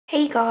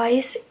Hey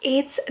guys,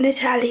 it's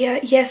Natalia.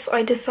 Yes,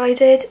 I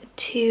decided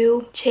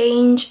to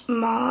change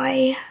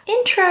my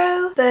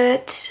intro,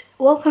 but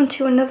welcome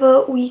to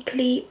another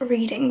weekly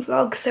reading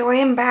vlog. So I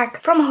am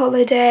back from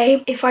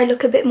holiday. If I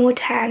look a bit more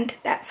tanned,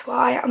 that's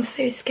why. I'm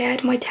so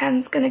scared my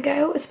tan's gonna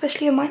go,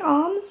 especially on my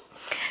arms,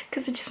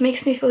 because it just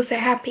makes me feel so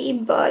happy.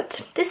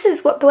 But this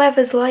is what the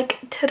weather's like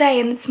today,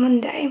 and it's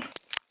Monday.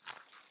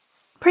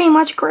 Pretty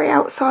much grey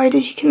outside,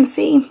 as you can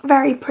see.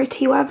 Very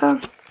pretty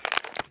weather.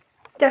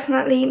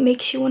 Definitely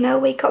makes you want to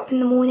wake up in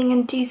the morning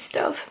and do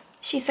stuff,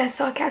 she says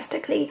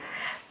sarcastically.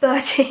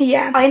 But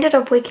yeah, I ended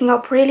up waking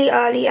up really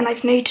early, and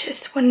I've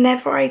noticed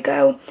whenever I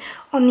go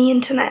on the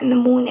internet in the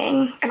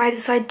morning and I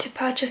decide to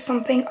purchase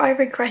something, I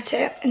regret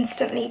it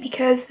instantly,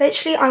 because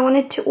literally I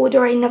wanted to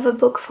order another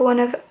book for one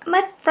of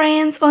my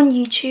friends on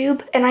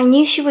YouTube, and I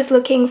knew she was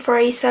looking for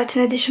a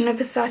certain edition of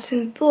a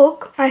certain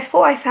book. I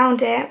thought I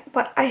found it,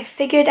 but I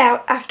figured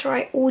out after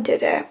I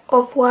ordered it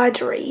of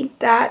Wordery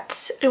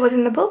that it was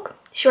in the book.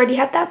 She already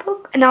had that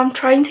book, and now I'm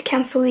trying to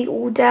cancel the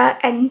order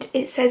and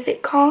it says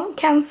it can't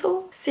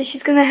cancel. So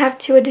she's gonna have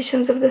two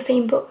editions of the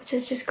same book, which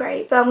is just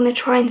great. But I'm gonna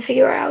try and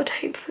figure out,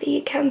 hopefully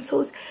it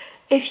cancels.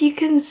 If you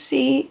can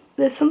see,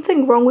 there's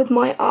something wrong with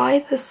my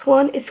eye. This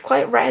one is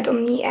quite red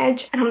on the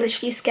edge, and I'm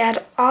literally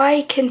scared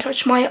I can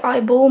touch my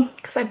eyeball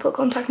because I put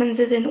contact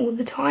lenses in all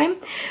the time.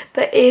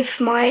 But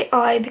if my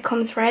eye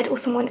becomes red or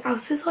someone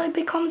else's eye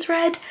becomes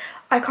red,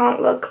 I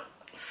can't look.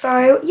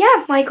 So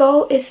yeah, my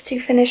goal is to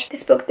finish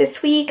this book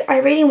this week. I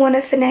really want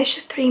to finish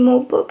 3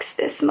 more books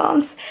this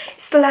month.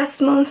 It's the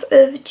last month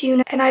of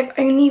June and I've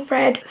only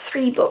read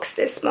 3 books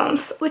this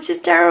month, which is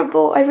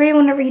terrible. I really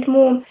want to read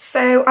more.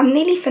 So I'm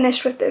nearly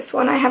finished with this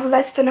one. I have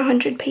less than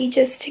 100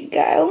 pages to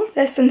go.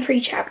 Less than 3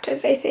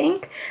 chapters, I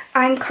think.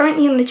 I'm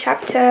currently on the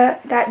chapter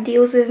that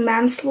deals with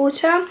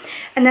manslaughter,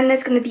 and then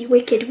there's going to be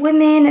Wicked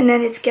Women, and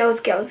then it's Girls,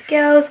 Girls,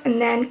 Girls, and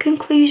then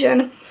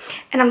Conclusion.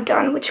 And I'm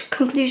done, which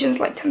conclusion's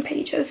like 10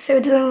 pages, so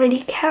it doesn't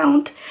really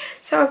count.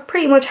 So I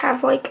pretty much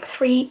have like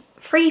three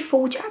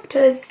full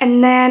chapters,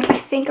 and then I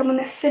think I'm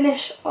gonna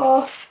finish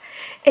off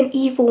An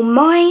Evil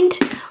Mind,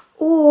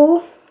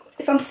 or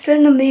if I'm still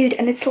in the mood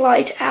and it's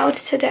light out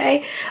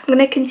today, I'm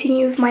gonna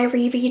continue with my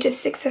reread of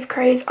Six of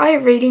Crows. I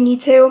really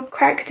need to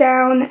crack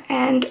down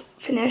and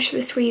finish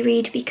this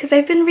reread because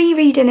I've been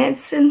rereading it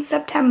since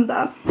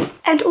September.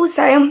 And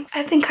also,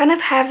 I've been kind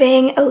of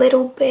having a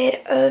little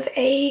bit of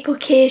a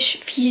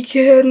bookish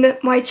vegan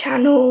my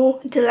channel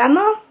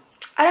dilemma.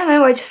 I don't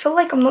know, I just feel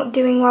like I'm not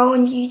doing well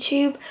on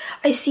YouTube.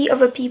 I see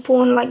other people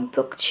on like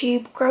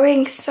BookTube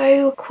growing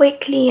so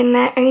quickly, and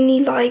they're only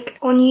like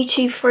on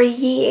YouTube for a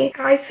year.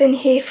 I've been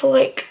here for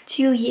like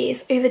 2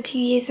 years, over 2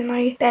 years, and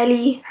I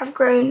barely have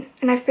grown.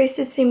 And I've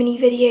posted so many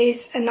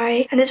videos, and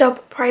I ended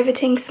up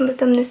privating some of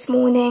them this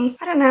morning.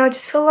 I don't know, I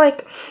just feel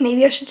like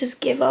maybe I should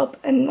just give up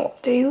and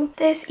not do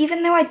this,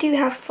 even though I do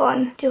have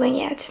fun doing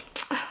it.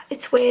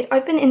 It's weird.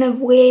 I've been in a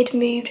weird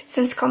mood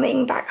since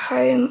coming back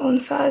home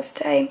on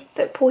Thursday,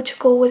 but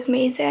Portugal was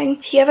amazing.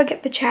 If you ever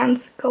get the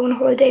chance, go on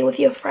holiday with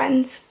your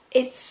friends.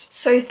 It's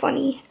so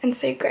funny and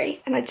so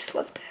great, and I just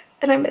loved it,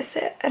 and I miss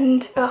it,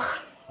 and ugh.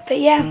 But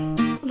yeah,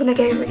 I'm gonna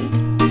go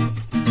read.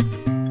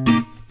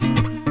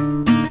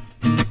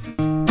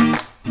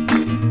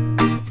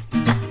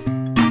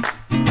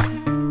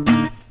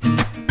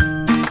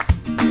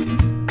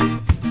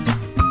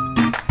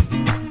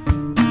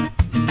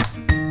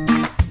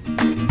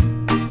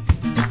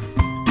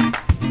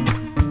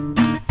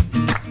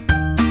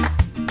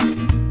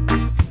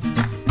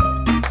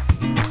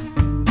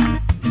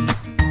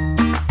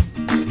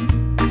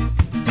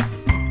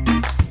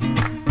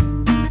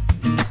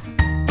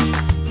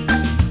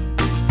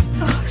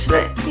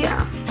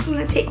 Yeah, I'm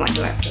gonna take my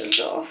glasses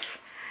off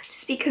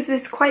just because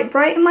it's quite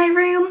bright in my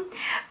room.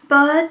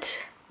 But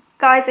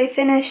guys, I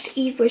finished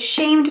Eve Was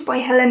Shamed by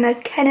Helena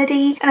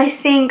Kennedy, and I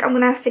think I'm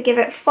gonna have to give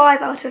it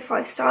 5 out of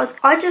 5 stars.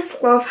 I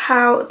just love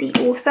how the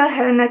author,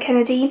 Helena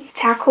Kennedy,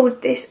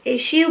 tackled this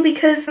issue,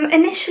 because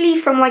initially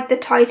from like the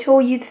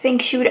title you'd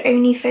think she would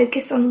only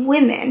focus on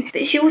women,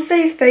 but she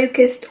also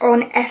focused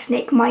on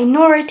ethnic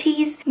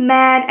minorities,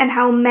 men, and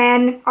how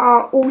men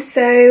are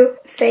also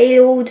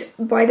failed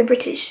by the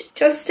British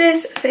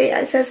justice. So yeah,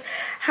 it says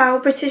how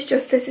British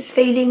justice is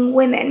failing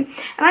women,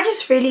 and I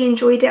just really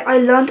enjoyed it. I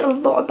learned a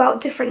lot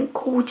about different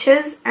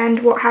cultures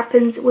and what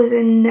happens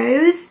within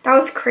those. That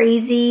was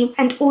crazy.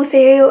 And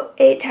also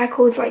it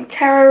tackles like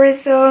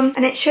terrorism,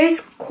 and it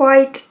shows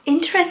quite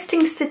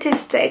interesting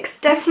statistics.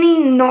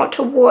 Definitely not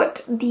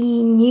what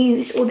the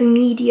news or the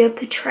media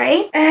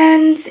portray.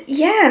 And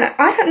yeah,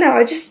 I don't know,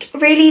 I just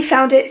really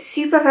found it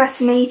super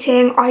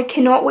fascinating. I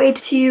cannot wait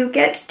to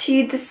get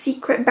to The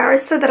Secret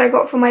Barrister that I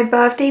got for my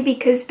birthday,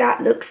 because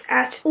that looks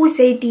at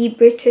also the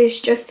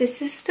British justice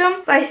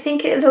system, but I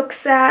think it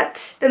looks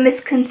at the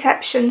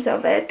misconceptions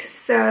of it.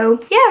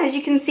 So yeah, as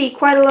you can see,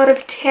 quite a lot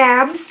of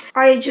tabs.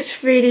 I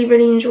just really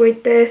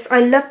enjoyed this. I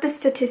love the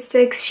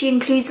statistics. She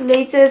includes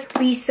loads of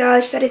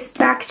research that is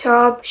backed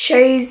up,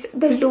 shows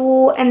the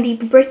law and the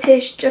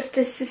British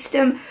justice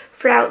system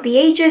throughout the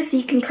ages, so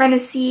you can kind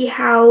of see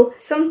how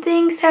some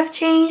things have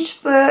changed,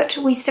 but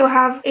we still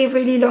have a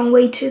really long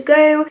way to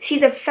go.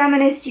 She's a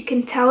feminist, you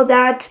can tell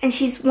that, and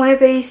she's one of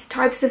those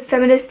types of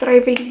feminists that I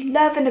really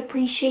love and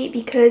appreciate,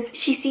 because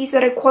she sees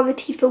that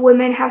equality for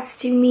women has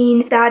to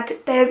mean that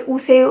there's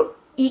also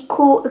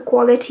equal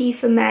equality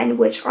for men,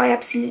 which I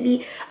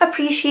absolutely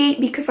appreciate,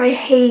 because I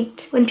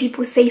hate when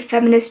people say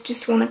feminists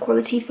just want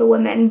equality for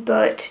women,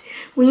 but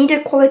we need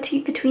equality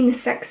between the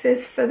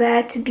sexes for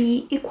there to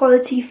be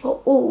equality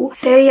for all.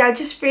 So yeah, I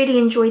just really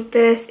enjoyed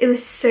this. It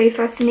was so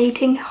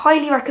fascinating.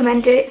 Highly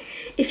recommend it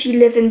if you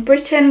live in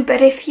Britain,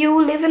 but if you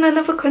live in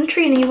another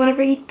country and you want to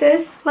read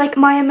this, like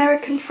my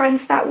American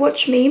friends that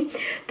watch me,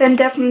 then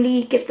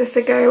definitely give this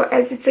a go,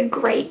 as it's a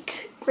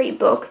great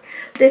book.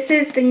 This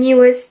is the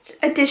newest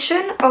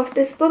edition of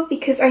this book,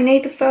 because I know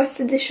the first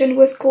edition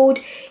was called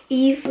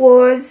Eve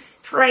Was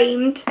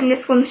Framed and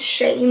this one's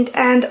Shamed,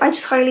 and I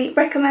just highly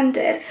recommend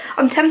it.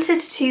 I'm tempted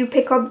to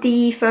pick up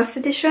the first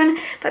edition,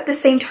 but at the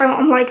same time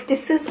I'm like,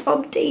 this is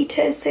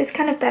updated, so it's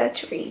kind of better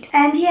to read.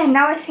 And yeah,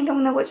 now I think I'm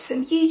gonna watch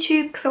some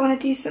YouTube because I want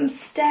to do some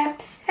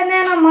steps, and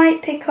then I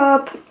might pick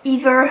up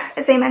either,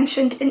 as I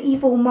mentioned, An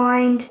Evil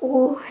Mind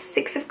or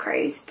Six of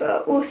Crows,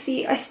 but we'll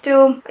see. I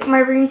still, like, my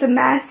room's a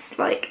mess.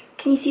 Like,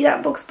 can you see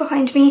that box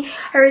behind me?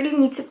 I really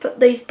need to put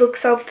those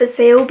books up for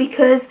sale,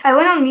 because I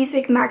went on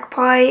Music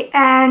Magpie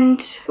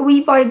and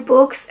We Buy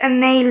Books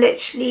and they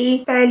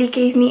literally barely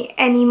gave me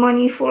any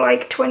money for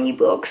like 20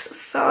 books.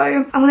 So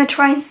I'm gonna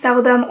try and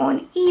sell them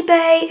on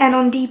eBay and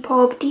on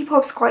Depop.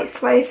 Depop's quite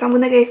slow, so I'm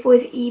gonna go for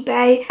with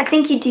eBay. I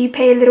think you do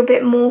pay a little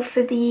bit more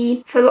for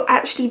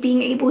actually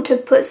being able to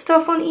put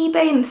stuff on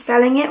eBay and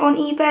selling it on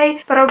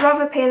eBay, but I'd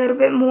rather pay a little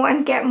bit more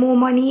and get more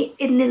money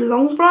in the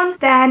long run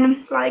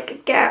than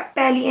like get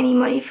barely any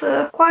money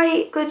for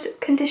quite good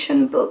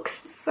condition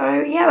books.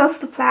 So yeah, that's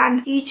the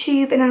plan.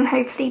 YouTube, and then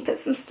hopefully put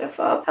some stuff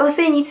up. I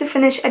also need to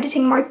finish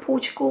editing my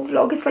Portugal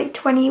vlog. It's like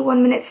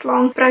 21 minutes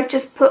long, but I've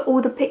just put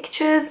all the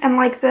pictures and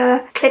like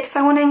the clips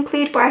I want to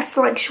include, but I have to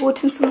like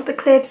shorten some of the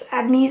clips,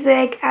 add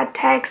music, add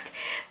text.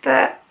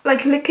 But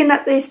like, looking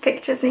at those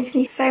pictures makes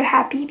me so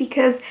happy,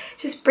 because it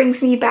just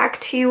brings me back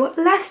to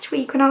last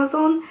week when I was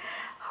on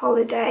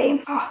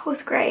holiday. Oh, it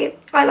was great.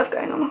 I love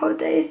going on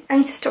holidays. I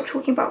need to stop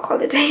talking about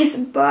holidays,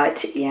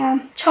 but yeah.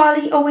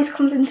 Charlie always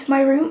comes into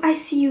my room. I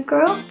see you,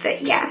 girl.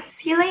 But yeah,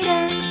 see you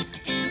later.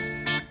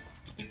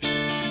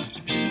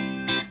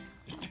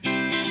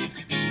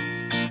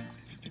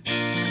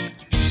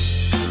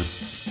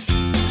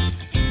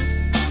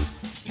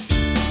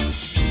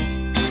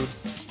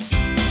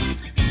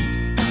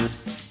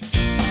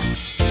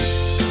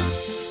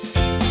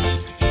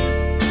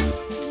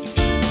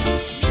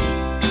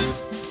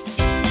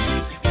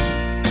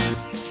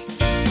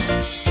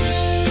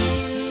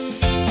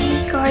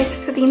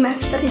 For the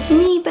mess that is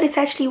me, but it's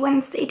actually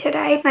Wednesday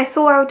today, and I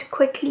thought I would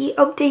quickly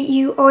update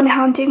you on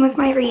how I'm doing with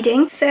my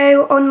reading.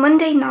 So on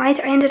Monday night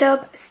I ended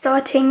up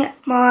starting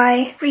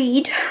my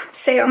read.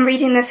 So I'm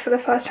reading this for the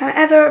first time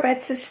ever,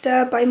 Red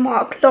Sister by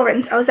Mark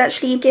Lawrence. I was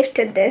actually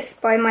gifted this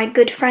by my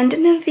good friend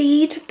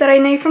Naveed that I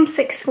know from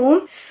sixth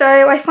form,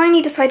 so I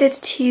finally decided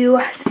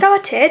to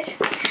start it.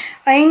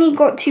 I only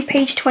got to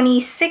page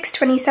 26,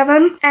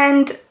 27,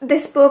 and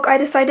this book I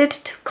decided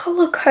to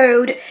color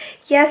code.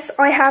 Yes,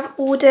 I have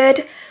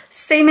ordered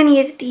so many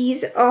of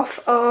these off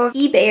of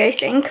eBay, I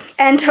think,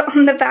 and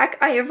on the back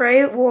I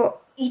wrote what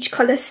each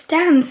colour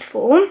stands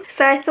for,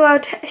 so I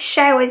thought I'd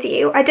share with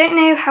you. I don't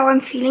know how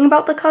I'm feeling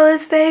about the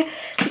colours though,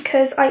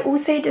 because I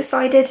also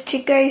decided to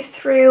go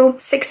through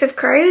Six of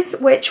Crows,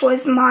 which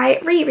was my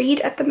reread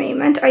at the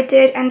moment. I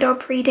did end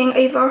up reading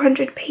over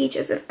 100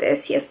 pages of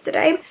this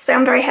yesterday, so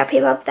I'm very happy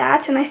about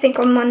that, and I think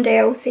on Monday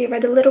I also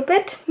read a little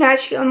bit. No,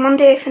 actually on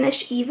Monday I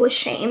finished Eve Was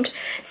Shamed,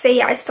 so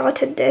yeah, I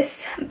started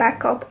this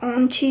back up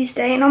on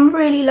Tuesday and I'm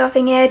really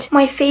loving it.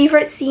 My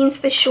favourite scenes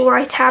for sure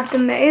I tabbed the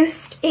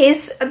most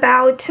is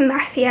about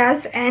Matthias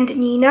and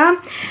Nina,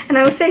 and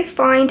I also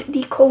find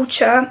the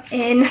culture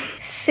in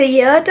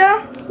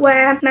Fjerda,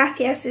 where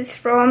Matthias is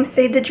from,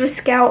 so the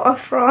Driscoll are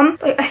from.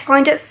 I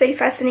find it so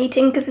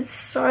fascinating because it's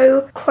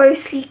so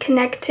closely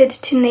connected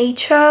to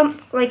nature.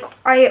 Like,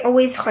 I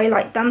always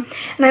highlight them.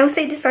 And I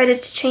also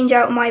decided to change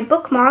out my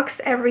bookmarks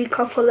every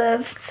couple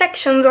of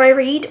sections I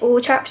read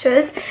or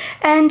chapters,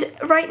 and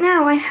right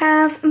now I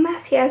have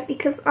Matthias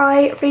because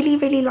I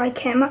really like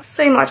him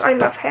so much. I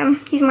love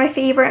him. He's my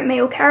favourite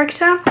male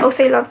character. I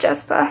also love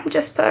Jesper.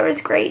 Jesper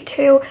is great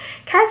too.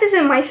 Kaz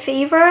isn't my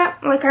favourite.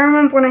 Like, I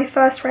remember when I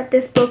first read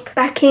this book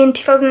back in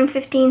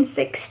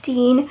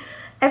 2015-16,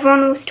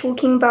 everyone was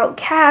talking about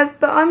Kaz,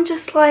 but I'm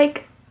just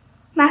like,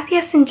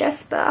 Matthias and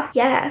Jesper,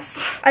 yes.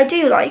 I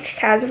do like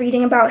Kaz,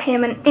 reading about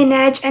him and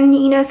Inej and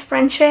Nina's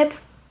friendship.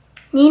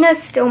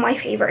 Nina's still my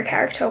favourite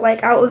character,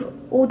 like, out of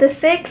all the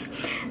six.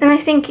 And I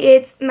think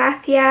it's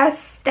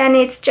Matthias, then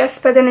it's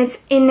Jesper, then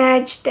it's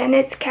Inej, then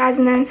it's Kaz,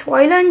 and then it's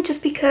Wylan,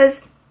 just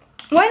because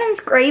Wyland's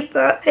great,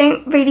 but I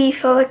don't really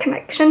feel a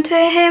connection to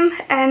him,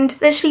 and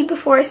literally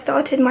before I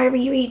started my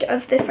reread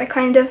of this I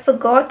kind of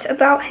forgot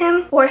about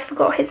him, or I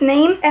forgot his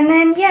name. And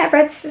then yeah,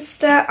 Red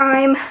Sister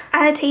I'm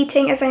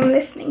annotating as I'm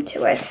listening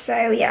to it,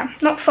 so yeah,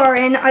 not far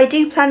in. I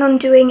do plan on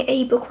doing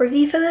a book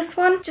review for this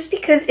one, just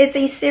because it's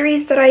a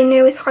series that I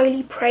know is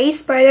highly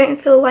praised, but I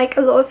don't feel like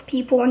a lot of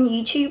people on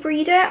YouTube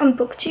read it, on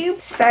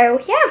BookTube.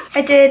 So yeah,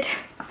 I did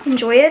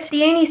enjoy it.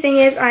 The only thing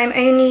is I'm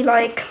only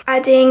like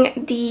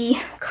adding the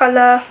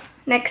colour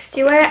next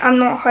to it. I'm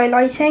not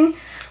highlighting,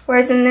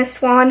 whereas in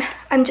this one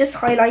I'm just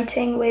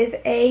highlighting with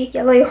a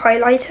yellow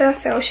highlighter,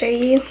 so I'll show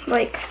you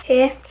like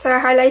here. So I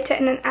highlight it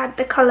and then add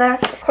the colour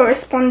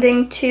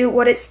corresponding to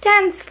what it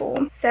stands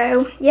for.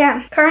 So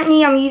yeah,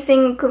 currently I'm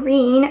using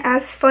green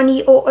as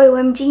funny or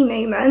OMG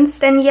moments,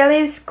 then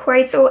yellow's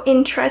quotes or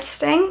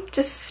interesting,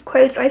 just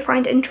quotes I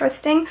find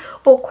interesting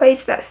or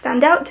quotes that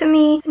stand out to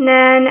me, and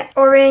then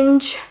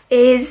orange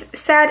is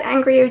sad,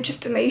 angry, or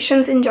just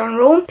emotions in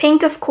general.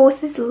 Pink of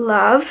course is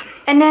love,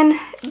 and then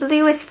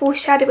blue is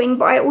foreshadowing,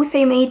 but I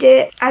also made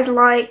it as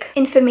like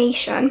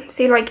information,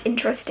 so like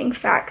interesting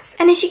facts.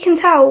 And as you can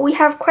tell, we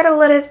have quite a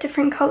lot of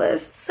different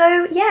colours.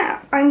 So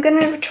yeah, I'm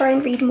gonna try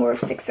and read more of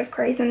Six of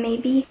Crows and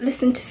maybe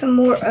listen to some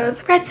more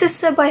of Red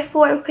Sister, but I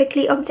thought I would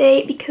quickly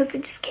update because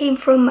it just came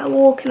from a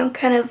walk and I'm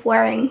kind of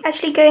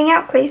actually going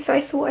out clothes, so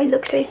I thought I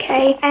looked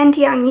okay. And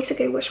yeah, I need to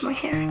go wash my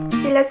hair,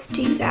 so let's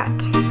do that.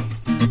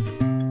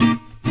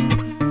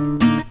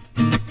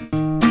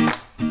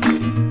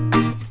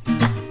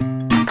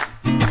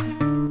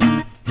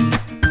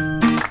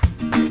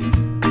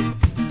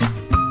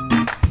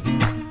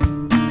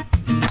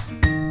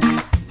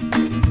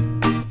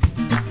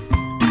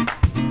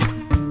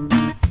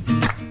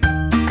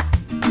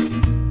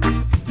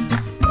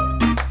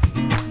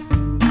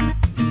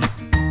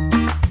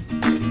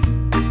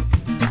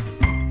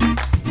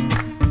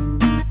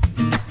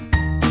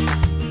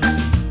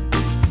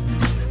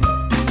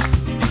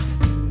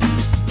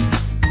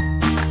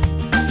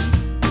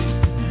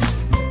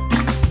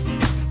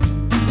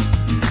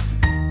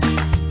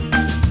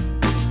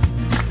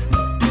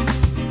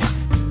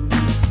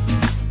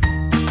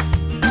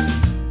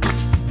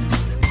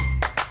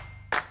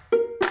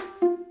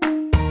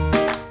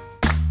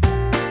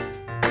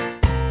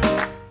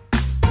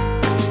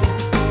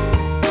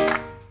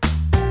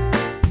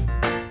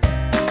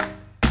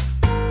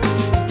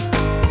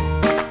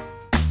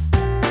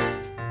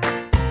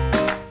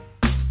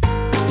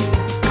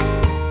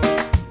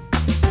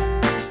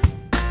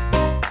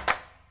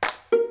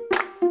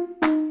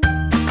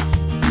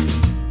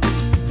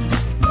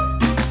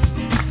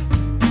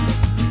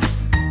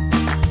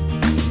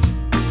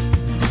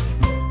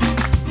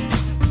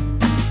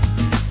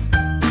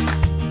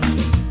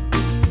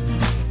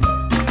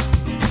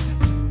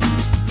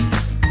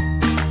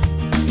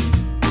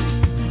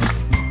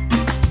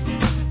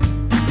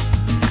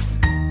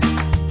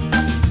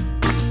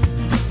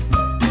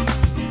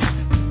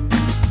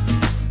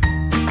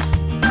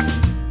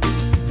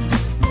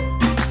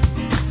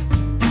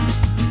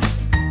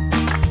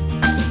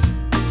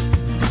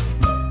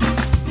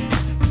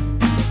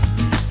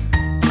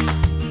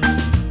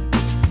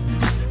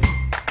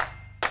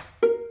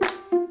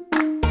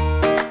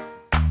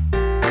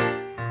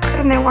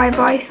 I don't know why, but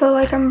I feel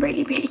like I'm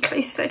really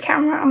close to the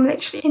camera. I'm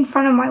literally in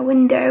front of my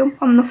window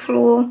on the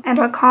floor, and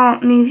I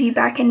can't move you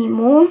back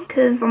anymore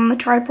because on the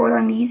tripod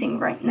I'm using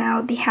right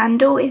now, the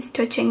handle is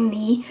touching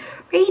the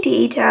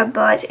radiator,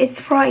 but it's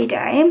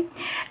Friday,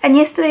 and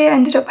yesterday I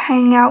ended up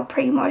hanging out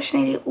pretty much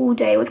nearly all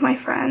day with my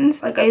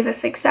friends, like over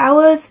 6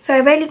 hours, so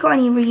I barely got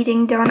any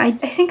reading done. I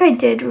think I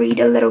did read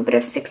a little bit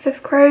of Six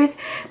of Crows,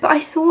 but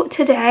I thought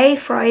today,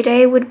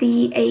 Friday, would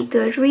be a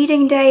good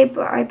reading day,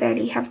 but I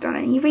barely have done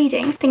any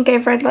reading. I think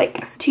I've read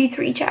like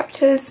 2-3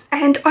 chapters,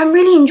 and I'm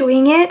really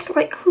enjoying it.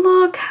 Like,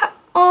 look,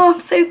 oh, I'm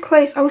so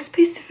close. I was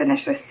supposed to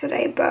finish this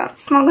today, but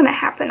it's not gonna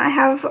happen. I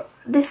have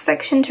this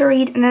section to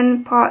read and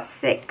then part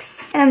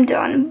 6 and I'm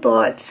done,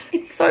 but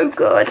it's so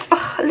good.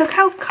 Oh, look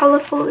how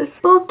colourful this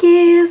book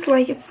is.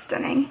 Like, it's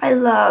stunning. I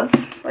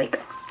love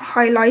like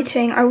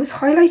highlighting. I was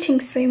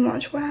highlighting so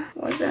much. Where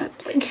was it?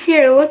 Like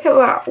here, look at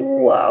that.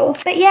 Whoa.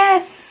 But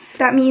yes,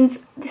 that means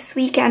this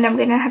weekend I'm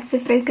gonna have to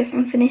focus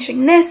on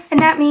finishing this,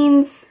 and that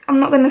means I'm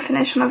not gonna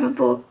finish another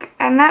book,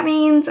 and that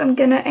means I'm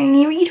gonna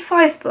only read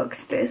 5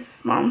 books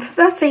this month.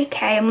 That's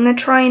okay. I'm gonna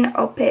try and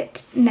up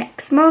it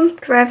next month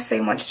because I have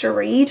so much to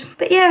read.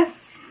 But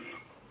yes,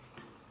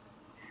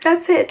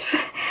 that's it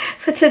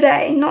for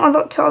today. Not a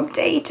lot to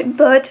update,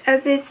 but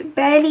as it's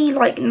barely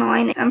like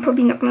 9, I'm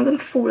probably not gonna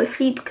fall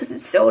asleep because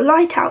it's still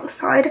light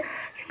outside.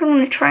 I think I'm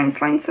gonna try and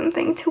find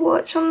something to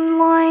watch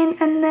online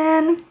and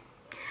then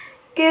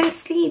go to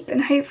sleep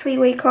and hopefully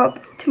wake up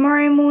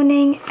tomorrow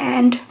morning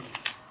and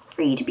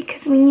read,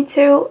 because we need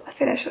to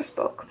finish this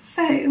book.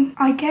 So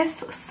I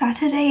guess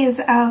Saturday is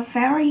a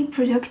very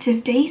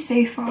productive day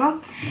so far.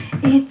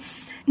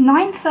 It's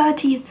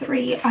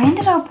 9:33. I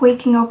ended up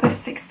waking up at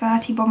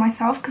 6:30 by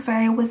myself because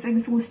I was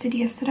exhausted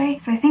yesterday.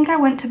 So I think I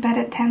went to bed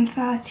at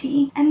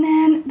 10:30. And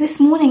then this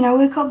morning I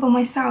woke up by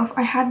myself.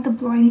 I had the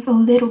blinds a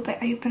little bit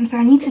open, so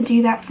I need to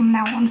do that from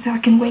now on so I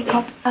can wake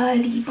up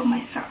early by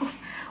myself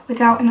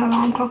without an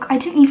alarm clock. I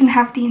didn't even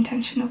have the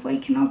intention of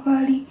waking up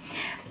early,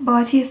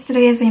 but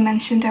yesterday, as I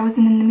mentioned, I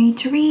wasn't in the mood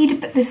to read.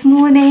 But this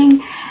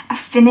morning I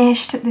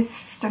finished this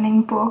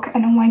stunning book,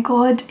 and oh my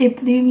god,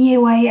 it blew me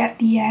away at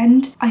the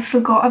end. I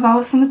forgot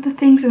about some of the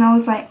things and I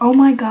was like, oh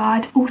my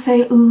god.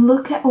 Also,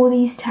 look at all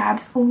these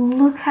tabs,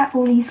 look at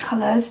all these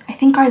colors. I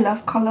think I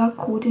love color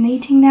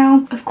coordinating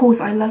now. Of course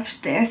I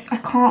loved this. I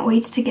can't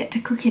wait to get to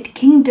Crooked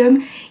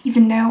Kingdom,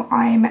 even though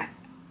I'm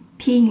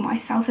peeing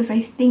myself as I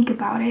think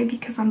about it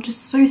because I'm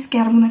just so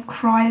scared I'm gonna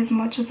cry as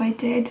much as I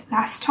did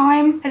last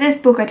time. At this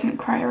book I didn't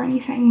cry or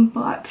anything,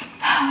 but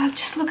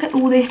just look at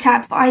all those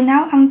tabs. But I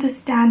now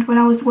understand when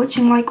I was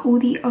watching like all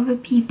the other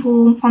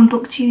people on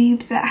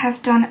BookTube that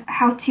have done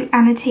how to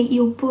annotate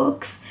your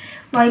books,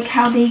 like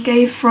how they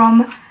go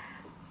from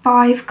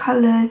 5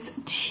 colors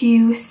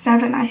to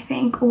 7, I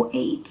think, or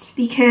 8,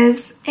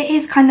 because it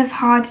is kind of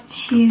hard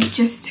to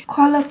just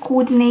color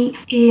coordinate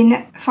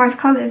in 5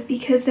 colors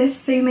because there's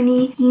so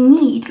many you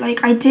need.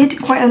 Like I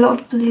did quite a lot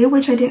of blue,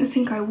 which I didn't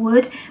think I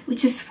would,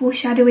 which is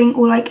foreshadowing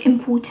or like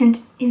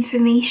important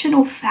information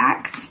or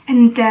facts.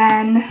 And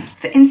then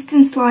for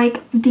instance, like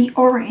the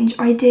orange,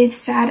 I did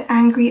sad,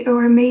 angry,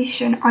 or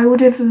emotion. I would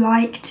have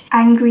liked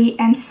angry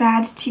and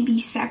sad to be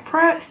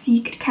separate so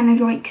you could kind of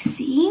like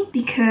see,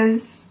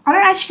 because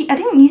I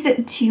didn't use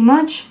it too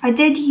much. I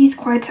did use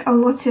quite a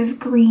lot of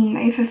green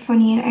though for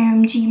funny and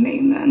OMG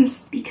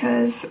moments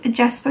because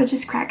Jesper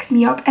just cracks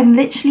me up. And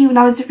literally when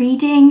I was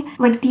reading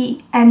like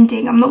the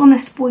ending, I'm not gonna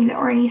spoil it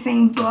or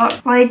anything,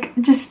 but like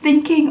just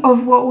thinking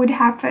of what would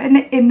happen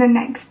in the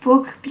next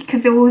book,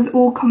 because it was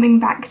all coming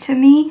back to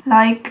me,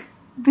 like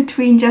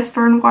between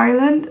Jesper and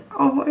Wyland.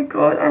 Oh my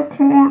god, I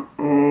can't.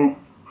 Oh.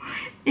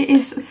 It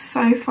is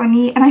so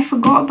funny, and I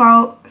forgot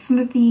about some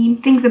of the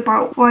things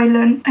about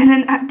Wyland, and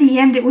then at the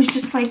end it was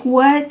just like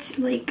what,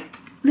 like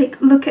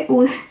look at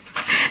all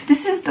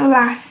this is the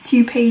last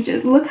 2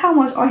 pages. Look how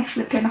much I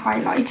flipping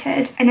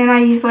highlighted, and then I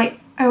use like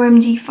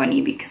OMG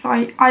funny because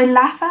I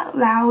laugh out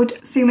loud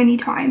so many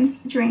times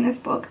during this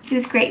book. It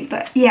was great.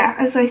 But yeah,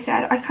 as I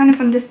said, I kind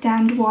of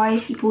understand why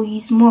people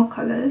use more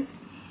colors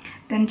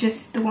than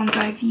just the ones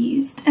I've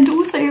used. And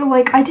also,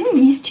 like, I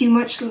didn't use too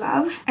much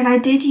love, and I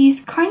did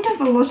use kind of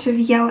a lot of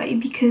yellow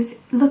because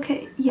look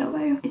at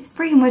yellow. It's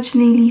pretty much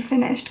nearly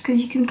finished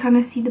because you can kind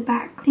of see the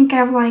back. I think I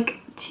have like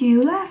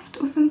 2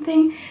 left or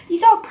something.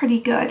 These are pretty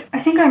good. I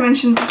think I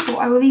mentioned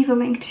before, I will leave a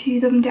link to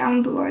them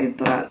down below,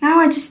 but now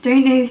I just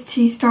don't know if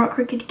to start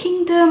Crooked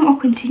Kingdom or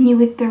continue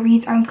with the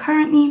reads I'm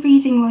currently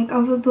reading, like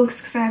other books,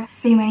 because I have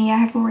so many I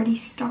have already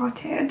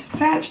started.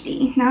 So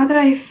actually, now that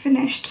I've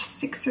finished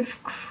 6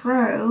 of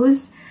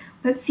Crows,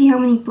 let's see how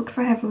many books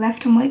I have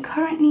left on my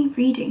currently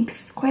reading,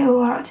 because it's quite a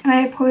lot. And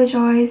I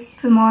apologise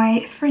for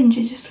my fringe,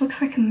 it just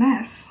looks like a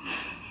mess.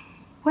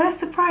 What a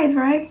surprise,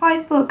 right?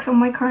 5 books on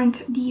my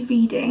currently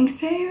reading,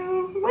 so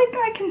like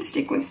I can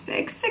stick with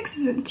 6. 6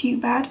 isn't too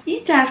bad. I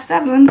used to have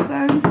 7,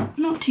 so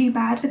not too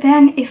bad. But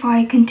then if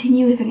I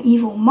continue with An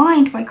Evil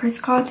Mind by Chris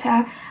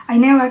Carter, I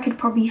know I could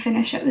probably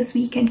finish it this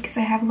weekend because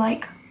I have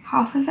like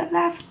half of it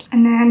left.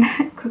 And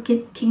then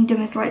Crooked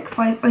Kingdom is like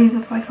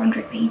over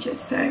 500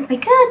 pages, so I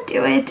could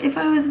do it if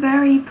I was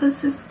very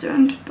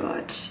persistent.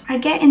 But I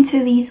get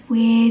into these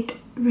weird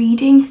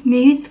reading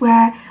moods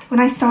where when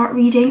I start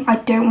reading I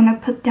don't want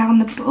to put down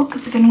the book,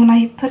 but then when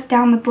I put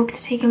down the book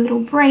to take a little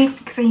break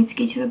because I need to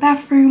go to the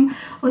bathroom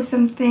or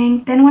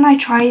something, then when I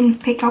try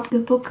and pick up the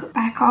book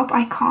back up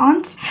I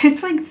can't. So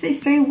it's like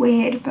it's so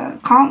weird,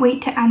 but can't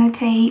wait to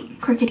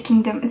annotate Crooked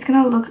Kingdom. It's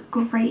gonna look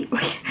great.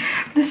 Like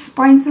the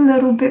spine's a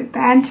little bit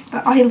bent,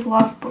 but I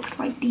love books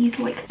like these,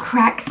 like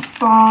cracked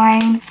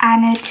spine,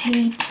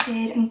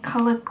 annotated and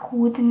color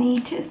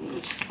coordinated.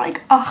 Just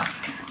like, oh,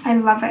 I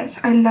love it.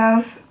 I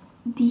love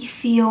the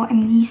feel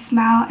and the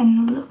smell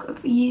and look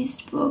of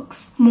used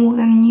books more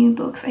than new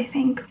books, I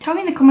think. Tell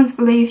me in the comments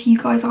below if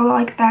you guys are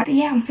like that. But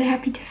yeah, I'm so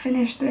happy to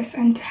finish this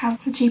and to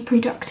have such a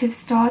productive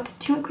start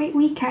to a great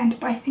weekend.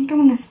 But I think I'm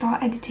gonna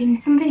start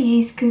editing some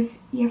videos because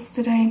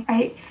yesterday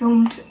I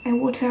filmed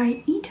what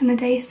I eat in a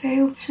day,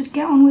 so should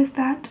get on with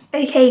that.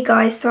 Okay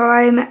guys, so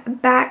I'm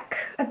back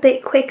a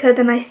bit quicker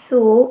than I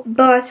thought,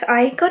 but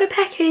I got a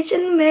package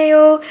in the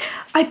mail.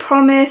 I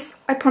promise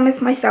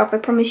myself, I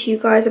promise you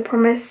guys, I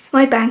promise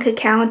my bank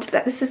account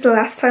that this is the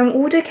last time I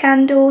order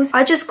candles.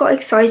 I just got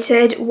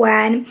excited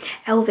when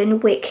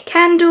Elvin Wick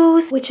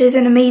Candles, which is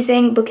an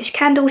amazing bookish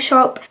candle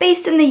shop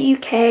based in the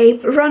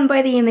UK, run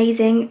by the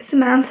amazing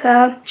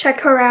Samantha.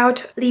 Check her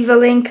out, leave a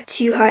link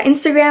to her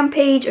Instagram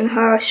page and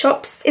her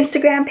shop's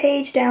Instagram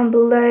page down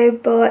below.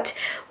 But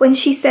when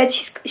she said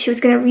she was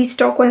going to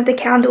restock one of the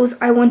candles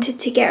I wanted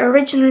to get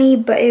originally,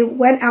 but it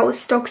went out of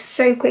stock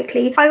so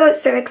quickly, I got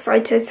so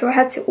excited, so I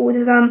had to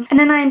order them. And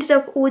then I ended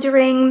up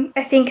ordering,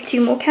 I think,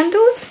 2 more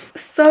candles.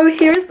 So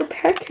here's the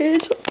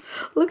package.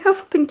 Look how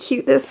flipping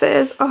cute this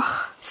is.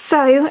 Oh,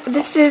 So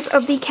this is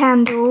the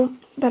candle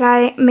that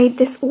I made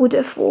this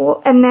order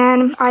for, and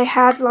then I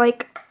had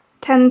like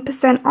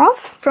 10%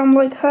 off from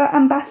like her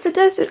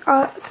ambassadors.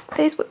 Are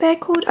those what they're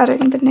called? I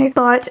don't even know.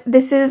 But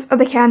this is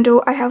the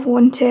candle I have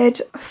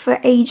wanted for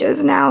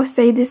ages now.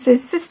 So this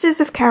is Sisters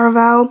of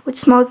Caraval, which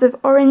smells of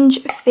orange,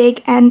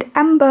 fig and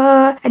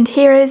amber. And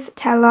here is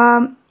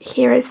Tella.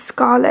 Here is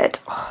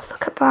Scarlet. Oh,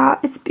 look at that.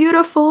 It's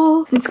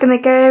beautiful. And it's gonna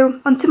go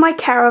onto my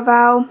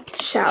Caraval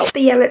shelf.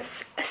 But yeah,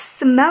 let's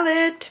smell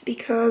it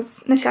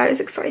because Natalia's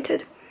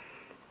excited.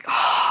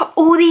 Oh,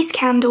 all these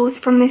candles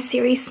from this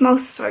series smell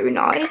so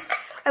nice.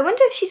 I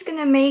wonder if she's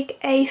gonna make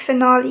a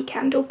finale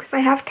candle because I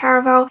have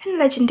Caraval and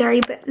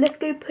Legendary, but let's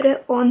go put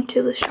it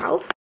onto the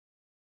shelf.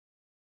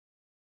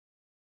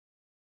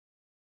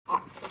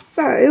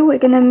 So we're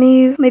gonna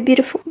move my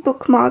beautiful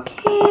bookmark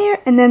here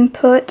and then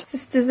put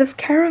Sisters of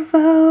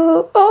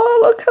Caraval. Oh,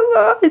 look at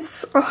that.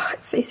 It's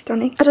so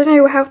stunning. I don't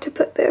know how to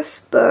put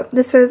this, but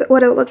this is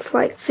what it looks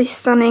like. So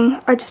stunning.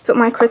 I just put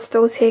my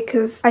crystals here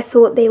because I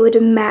thought they would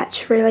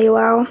match really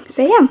well.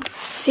 So yeah.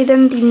 So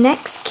then the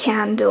next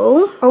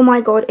candle. Oh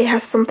my god, it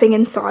has something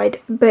inside,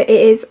 but it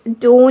is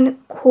Dawn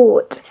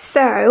Court.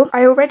 So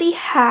I already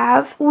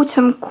have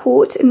Autumn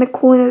Court in the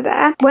corner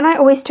there. When I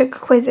always took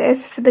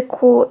quizzes for the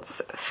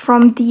courts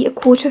from the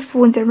Court of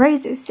Thorns and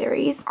Roses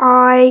series,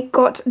 I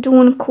got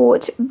Dawn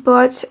Court,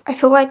 but I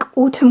feel like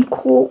Autumn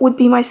Court would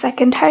be my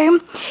second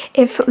home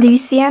if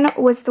Lucien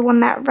was the one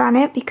that ran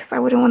it, because I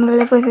wouldn't want to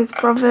live with his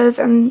brothers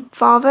and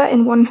father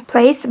in one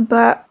place.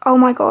 But oh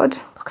my god,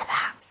 look at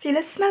that. See,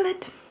 let's smell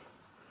it.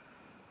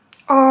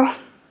 Oh,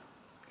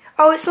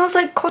 it smells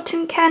like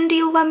cotton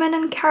candy, lemon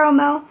and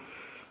caramel.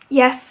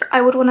 Yes,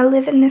 I would want to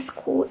live in this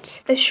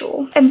court for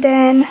sure. And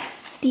then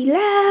the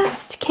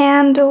last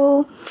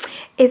candle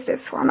is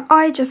this one.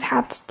 I just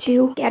had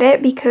to get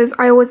it because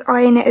I was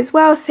eyeing it as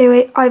well.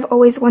 So I've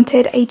always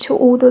wanted a To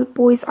All the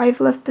Boys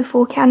I've Loved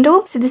Before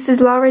candle. So this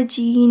is Lara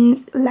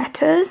Jean's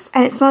Letters,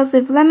 and it smells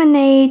of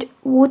lemonade,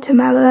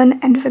 watermelon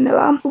and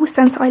vanilla. All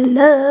scents I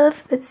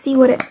love. Let's see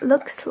what it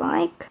looks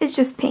like. It's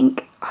just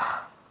pink.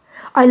 Oh,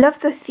 I love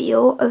the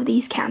feel of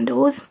these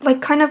candles.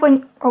 Like kind of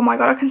when, oh my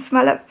god, I can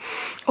smell it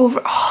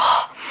over.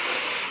 Oh.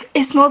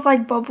 It smells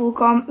like bubble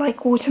gum,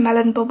 like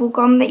watermelon bubble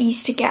gum that you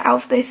used to get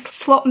out of those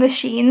slot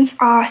machines.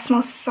 Ah, it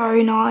smells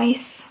so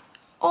nice.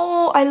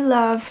 Oh, I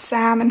love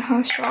Sam and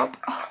her shop.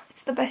 Oh,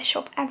 it's the best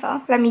shop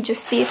ever. Let me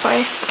just see if I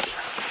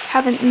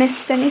haven't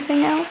missed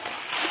anything out.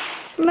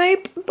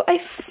 Nope, but I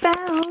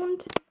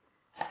found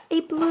a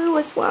blue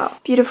as well.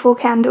 Beautiful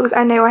candles.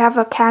 I know I have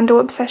a candle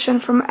obsession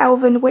from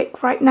Elven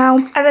Wick right now.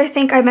 As I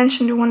think I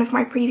mentioned in one of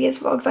my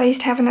previous vlogs, I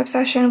used to have an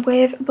obsession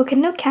with Book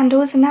and Nook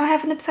candles, and now I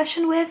have an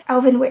obsession with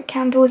Elven Wick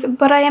candles.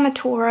 But I am a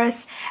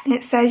Taurus, and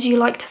it says you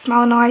like to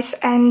smell nice,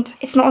 and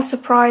it's not a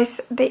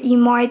surprise that you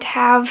might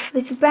have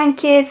little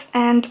blankets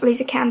and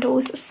little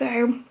candles.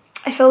 So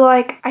I feel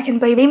like I can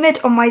blame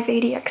it on my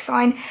zodiac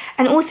sign.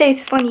 And also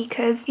it's funny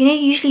because, you know,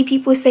 usually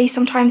people say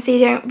sometimes they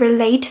don't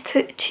relate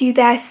to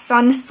their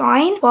sun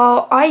sign.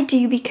 Well, I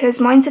do, because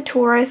mine's a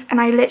Taurus and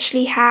I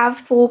literally have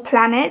 4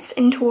 planets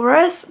in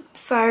Taurus.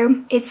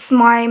 So it's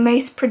my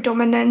most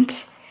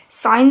predominant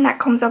sign that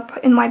comes up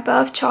in my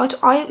birth chart.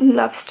 I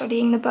love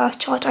studying the birth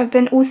chart. I've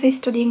been also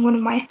studying one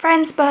of my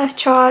friends' birth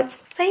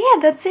charts. So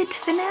yeah, that's it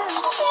for now.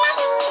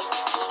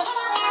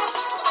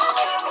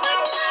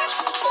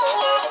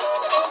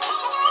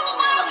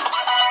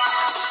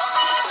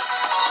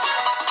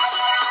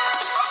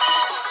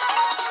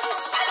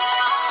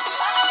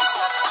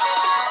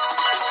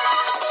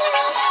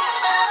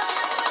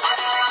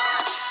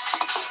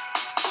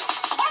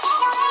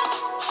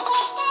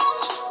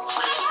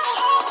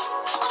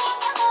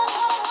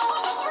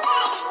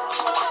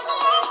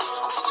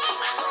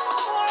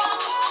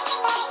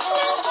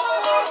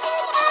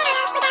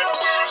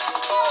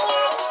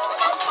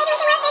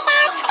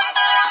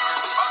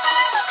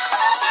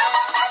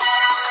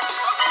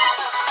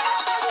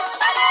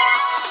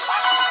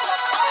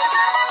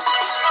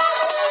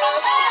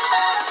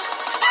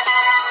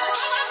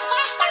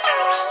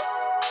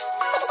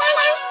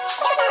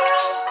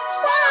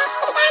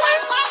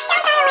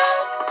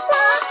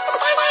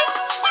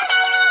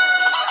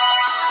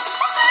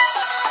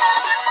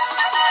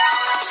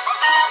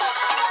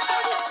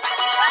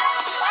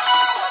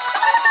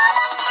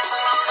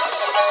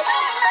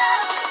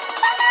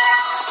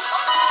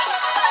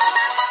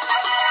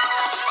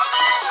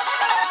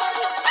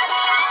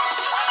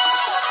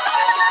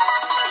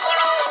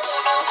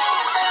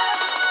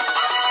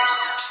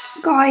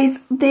 Guys,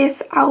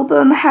 this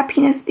album,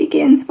 Happiness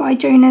Begins by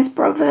Jonas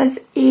Brothers,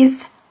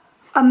 is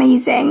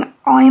amazing.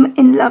 I'm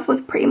in love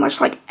with pretty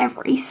much like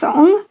every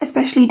song,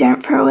 especially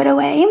Don't Throw It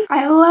Away.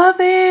 I love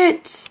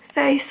it.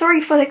 So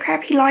sorry for the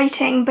crappy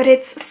lighting, but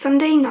it's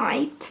Sunday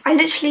night. I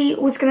literally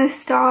was gonna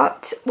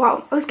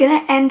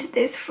end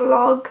this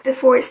vlog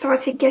before it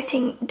started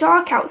getting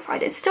dark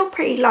outside. It's still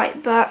pretty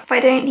light, but if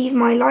I don't leave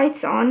my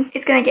lights on,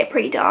 it's gonna get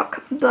pretty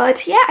dark.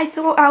 But yeah, I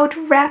thought I would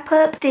wrap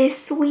up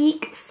this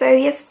week. So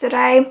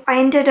yesterday, I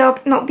ended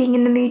up not being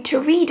in the mood to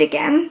read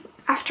again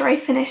after I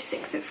finished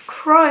Six of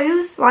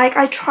Crows. Like,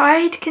 I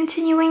tried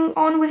continuing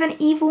on with An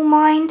Evil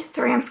Mind.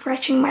 Sorry, I'm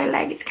scratching my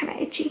leg, it's kind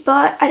of itchy.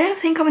 But I don't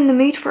think I'm in the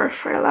mood for a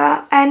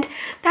thriller. And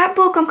that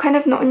book I'm kind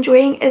of not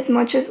enjoying as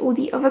much as all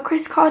the other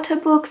Chris Carter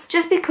books,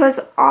 just because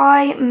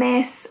I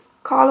miss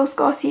Carlos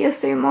Garcia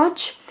so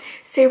much.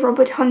 So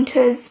Robert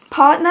Hunter's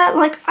partner.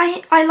 Like,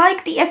 I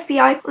like the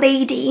FBI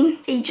lady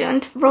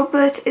agent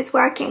Robert is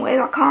working with.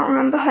 I can't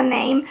remember her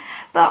name,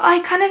 but I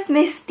kind of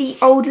miss the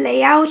old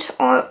layout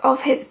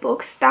of his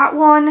books. That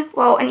one,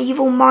 well, An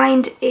Evil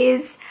Mind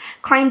is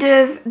kind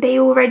of, they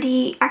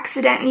already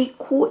accidentally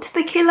caught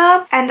the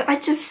killer, and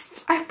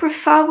I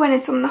prefer when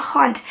it's on the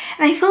hunt.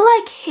 And I feel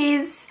like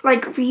his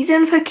like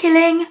reason for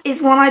killing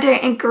is one I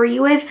don't agree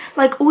with.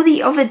 Like, all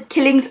the other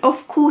killings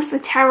of course are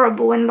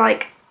terrible and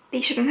like they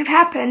shouldn't have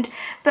happened,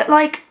 but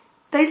like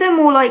those are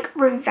more like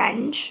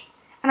revenge,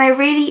 and I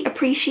really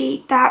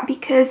appreciate that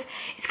because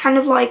it's kind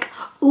of like,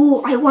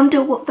 oh, I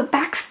wonder what the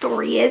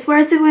backstory is,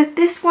 whereas with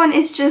this one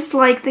it's just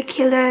like the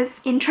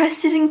killer's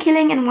interested in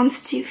killing and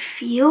wants to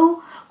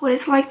feel what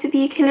it's like to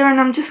be a killer, and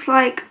I'm just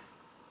like,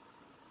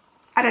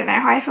 I don't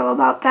know how I feel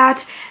about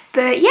that.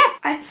 But yeah,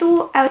 I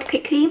thought I would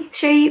quickly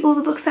show you all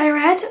the books I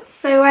read.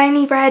 So I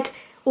only read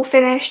or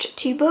finished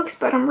 2 books,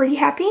 but I'm really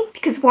happy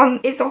because one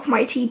is off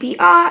my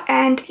TBR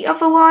and the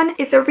other one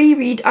is a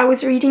reread I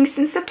was reading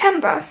since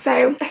September.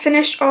 So I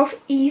finished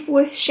off Eve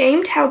Was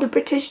Shamed, How the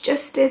British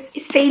Justice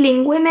is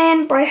Failing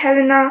Women by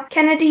Helena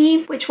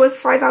Kennedy, which was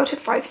 5 out of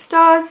 5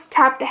 stars.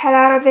 Tapped the hell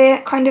out of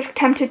it, kind of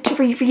tempted to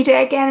reread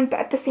it again, but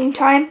at the same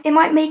time it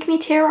might make me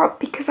tear up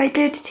because I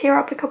did tear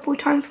up a couple of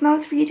times when I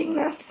was reading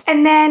this.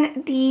 And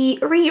then the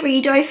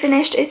reread I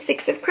finished is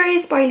Six of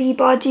Crows by Leigh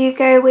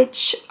Bardugo,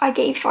 which I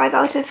gave 5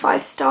 out of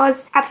 5 stars.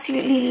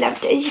 Absolutely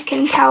loved it, as you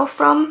can tell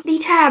from the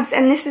tabs,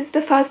 and this is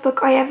the first book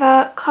I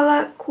ever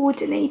color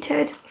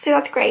coordinated, so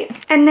that's great.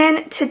 And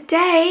then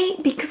today,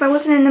 because I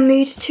wasn't in the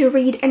mood to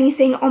read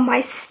anything on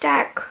my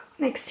stack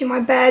next to my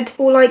bed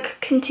or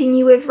like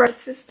continue with Red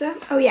Sister.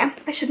 Oh yeah,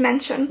 I should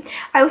mention,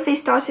 I also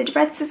started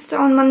Red Sister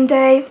on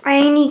Monday. I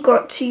only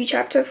got to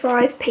chapter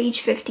 5,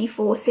 page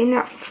 54, so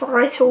not far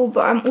at all,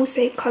 but I'm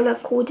also color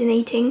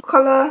coordinating,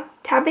 color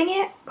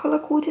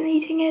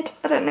coordinating it.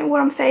 I don't know what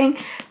I'm saying,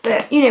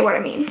 but you know what I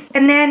mean.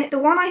 And then the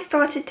one I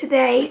started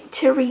today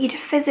to read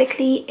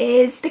physically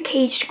is The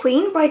Caged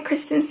Queen by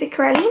Kristen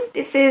Ciccarelli.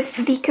 This is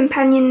the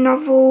companion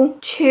novel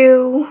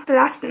to The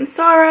Last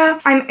Namsara.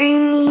 I'm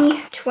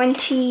only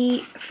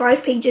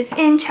 25 pages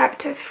in,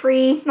 chapter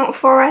 3, not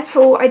far at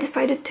all. I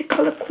decided to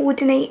color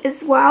coordinate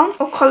as well,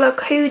 or color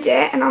code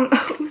it, and I'm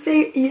also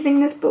using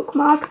this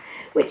bookmark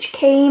which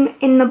came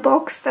in the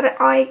box that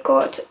I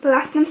got The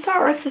Last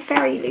Namsara for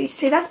Fairy Loot,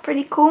 so that's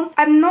pretty cool.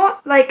 I'm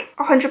not like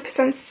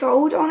 100%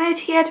 sold on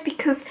it yet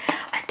because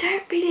I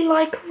don't really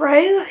like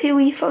Ro, who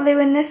we follow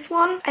in this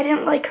one. I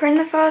didn't like her in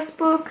the first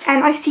book,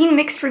 and I've seen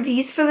mixed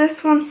reviews for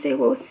this one, so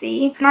we'll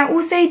see. And I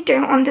also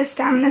don't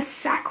understand the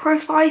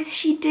sacrifice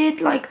she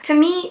did. Like, to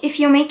me, if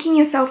you're making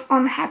yourself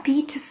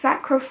unhappy to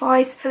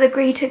sacrifice for the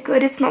greater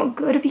good, it's not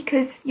good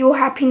because your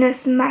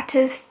happiness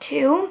matters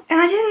too.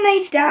 And I didn't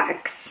know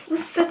Dax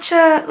was such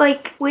a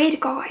like weird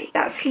guy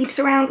that sleeps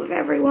around with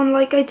everyone.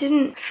 Like, I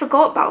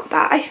forgot about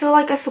that. I feel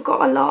like I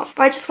forgot a lot,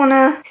 but I just want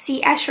to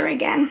see Escher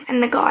again,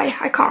 and the guy,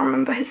 I can't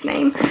remember his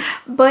name.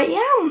 But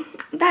yeah,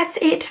 that's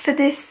it for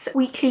this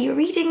weekly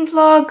reading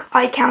vlog.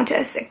 I count it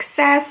a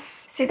success.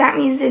 So that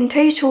means in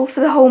total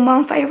for the whole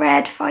month I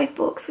read 5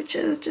 books, which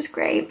is just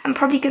great. I'm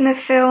probably gonna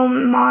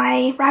film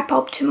my wrap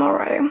up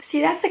tomorrow. See,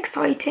 that's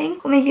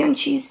exciting. Or maybe on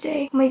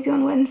Tuesday, or maybe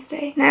on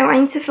Wednesday. No, I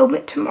need to film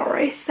it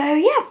tomorrow. So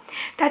yeah,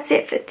 that's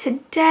it for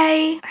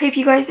today. I hope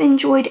you guys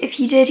enjoyed. If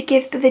you did,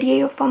 give the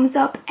video a thumbs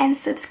up and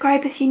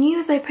subscribe if you're new,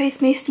 as I post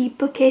mostly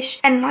bookish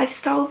and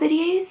lifestyle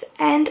videos.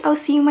 And I'll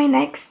see you in my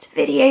next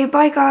video.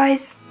 Bye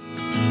guys.